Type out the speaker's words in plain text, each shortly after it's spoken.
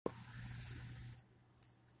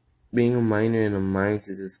Being a miner in the mines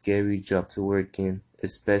is a scary job to work in,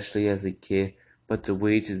 especially as a kid, but the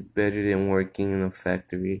wage is better than working in a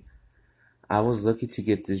factory. I was lucky to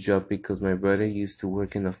get this job because my brother used to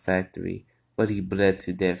work in a factory, but he bled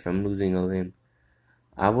to death from losing a limb.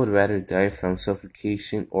 I would rather die from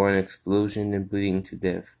suffocation or an explosion than bleeding to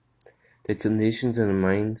death. The conditions in the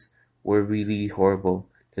mines were really horrible.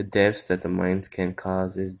 The deaths that the mines can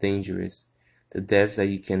cause is dangerous. The deaths that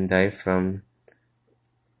you can die from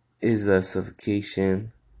is a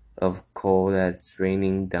suffocation of coal that's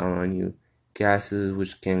raining down on you, gases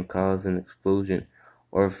which can cause an explosion,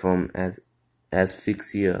 or from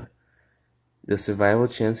asphyxia. The survival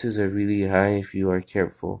chances are really high if you are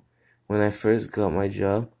careful. When I first got my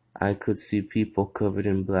job, I could see people covered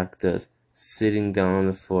in black dust sitting down on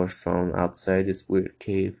the floor from outside this weird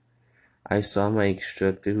cave. I saw my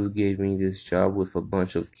instructor who gave me this job with a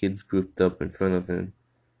bunch of kids grouped up in front of him,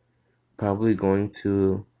 probably going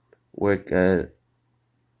to work at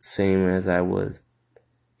same as I was.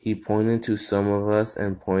 He pointed to some of us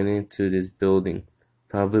and pointed to this building,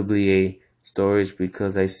 probably a storage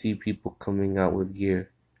because I see people coming out with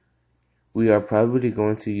gear. We are probably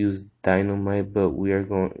going to use dynamite, but we are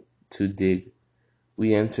going to dig.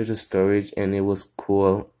 We entered the storage and it was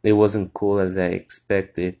cool. It wasn't cool as I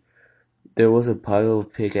expected. There was a pile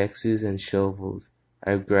of pickaxes and shovels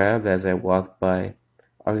I grabbed as I walked by.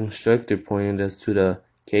 Our instructor pointed us to the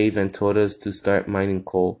cave and told us to start mining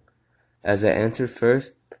coal. As I entered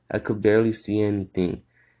first, I could barely see anything.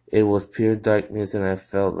 It was pure darkness and I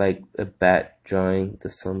felt like a bat drawing the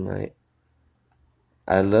sunlight.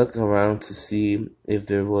 I looked around to see if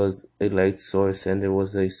there was a light source and there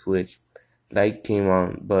was a switch. Light came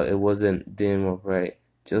on, but it wasn't dim or bright,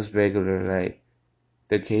 just regular light.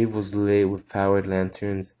 The cave was lit with powered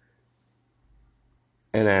lanterns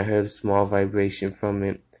and I heard a small vibration from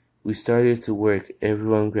it. We started to work.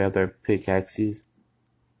 Everyone grabbed our pickaxes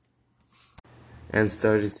and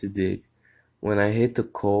started to dig. When I hit the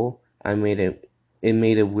coal, it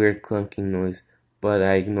made a weird clunking noise, but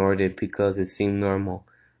I ignored it because it seemed normal.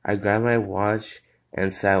 I grabbed my watch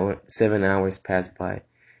and 7 hours passed by.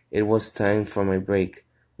 It was time for my break.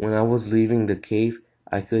 When I was leaving the cave,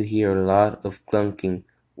 I could hear a lot of clunking,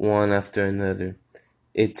 one after another.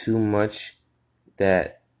 It too much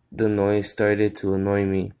that the noise started to annoy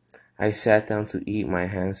me. I sat down to eat my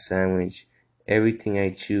ham sandwich. Everything I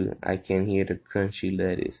chewed, I can hear the crunchy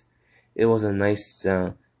lettuce. It was a nice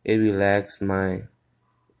sound. It relaxed me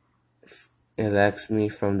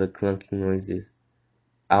from the clunking noises.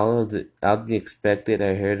 Out of the expected,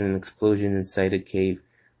 I heard an explosion inside the cave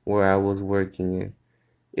where I was working in.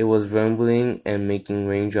 It was rumbling and making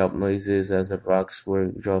raindrop noises as the rocks were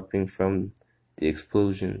dropping from the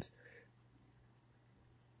explosions.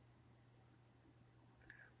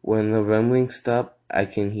 When the rumbling stopped, I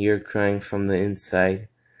can hear crying from the inside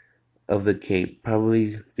of the cave,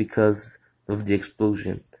 probably because of the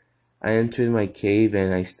explosion. I entered my cave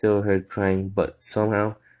and I still heard crying, but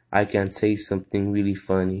somehow I can taste something really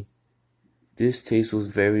funny. This taste was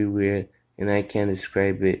very weird and I can't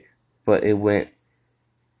describe it, but it went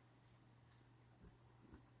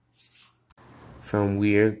from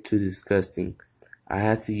weird to disgusting. I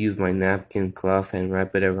had to use my napkin cloth and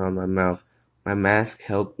wrap it around my mouth. My mask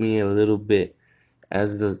helped me a little bit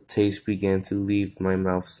as the taste began to leave my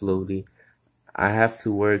mouth slowly. I have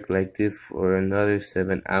to work like this for another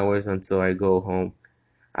 7 hours until I go home.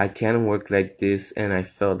 I can't work like this and I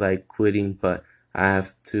felt like quitting, but I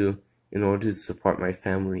have to in order to support my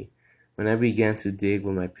family. When I began to dig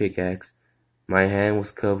with my pickaxe, my hand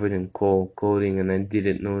was covered in coal coating and I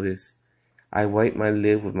didn't notice. I wiped my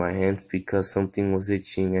lip with my hands because something was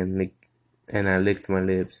itching and I licked my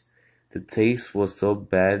lips. The taste was so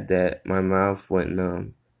bad that my mouth went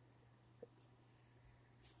numb.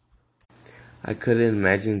 I couldn't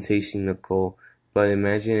imagine tasting the coal, but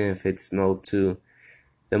imagine if it smelled too.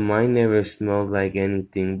 The mine never smelled like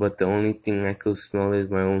anything, but the only thing I could smell is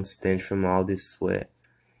my own stench from all this sweat.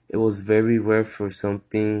 It was very rare for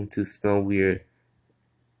something to smell weird.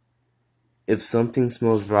 If something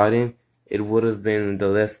smells rotten, it would have been the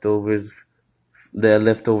leftover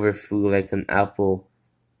food like an apple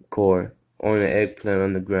core or an eggplant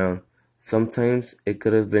on the ground. Sometimes it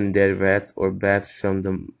could have been dead rats or bats from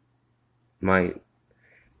the mine,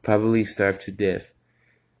 probably starved to death.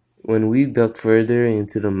 When we dug further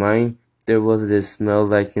into the mine, there was this smell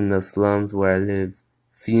like in the slums where I live.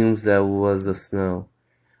 Fumes, that was the smell.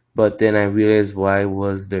 But then I realized why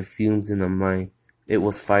was there fumes in the mine. It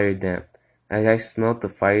was fire damp. As I smelled the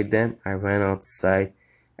fire damp, I ran outside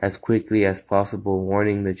as quickly as possible,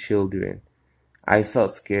 warning the children. I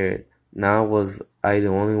felt scared. Now was I the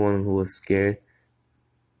only one who was scared?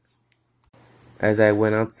 As I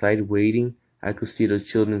went outside waiting, I could see the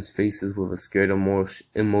children's faces with a scared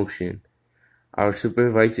emotion. Our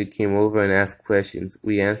supervisor came over and asked questions.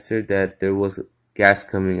 We answered that there was gas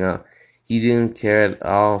coming out. He didn't care at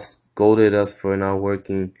all, scolded us for not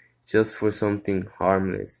working, just for something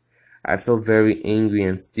harmless. I felt very angry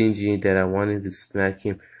and stingy that I wanted to smack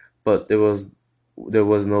him, but there was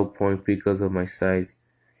no point because of my size.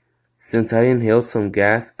 Since I inhaled some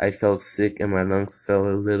gas, I felt sick and my lungs felt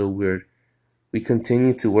a little weird. We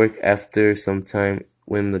continued to work after some time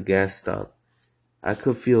when the gas stopped. I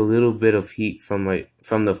could feel a little bit of heat from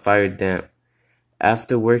the fire damp.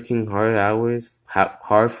 After working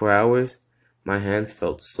hard for hours, my hands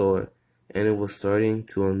felt sore, and it was starting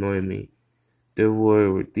to annoy me. There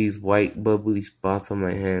were these white bubbly spots on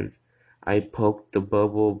my hands. I poked the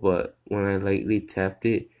bubble, but when I lightly tapped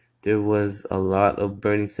it, there was a lot of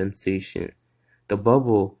burning sensation. The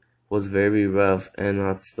bubble was very rough and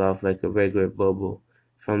not soft like a regular bubble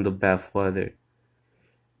from the bath water.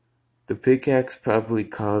 The pickaxe probably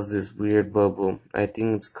caused this weird bubble. I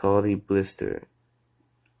think it's called a blister.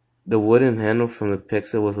 The wooden handle from the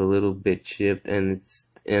pixel was a little bit chipped and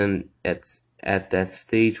it's at that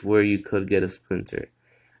stage where you could get a splinter.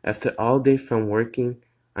 After all day from working,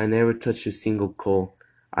 I never touched a single coal.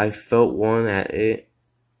 I felt one at it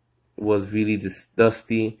was really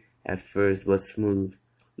dusty at first but smooth.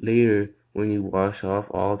 Later, when you wash off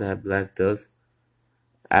all that black dust,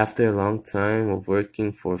 after a long time of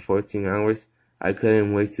working for 14 hours, I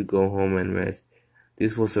couldn't wait to go home and rest.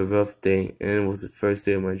 This was a rough day, and it was the first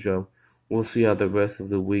day of my job. We'll see how the rest of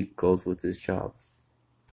the week goes with this job.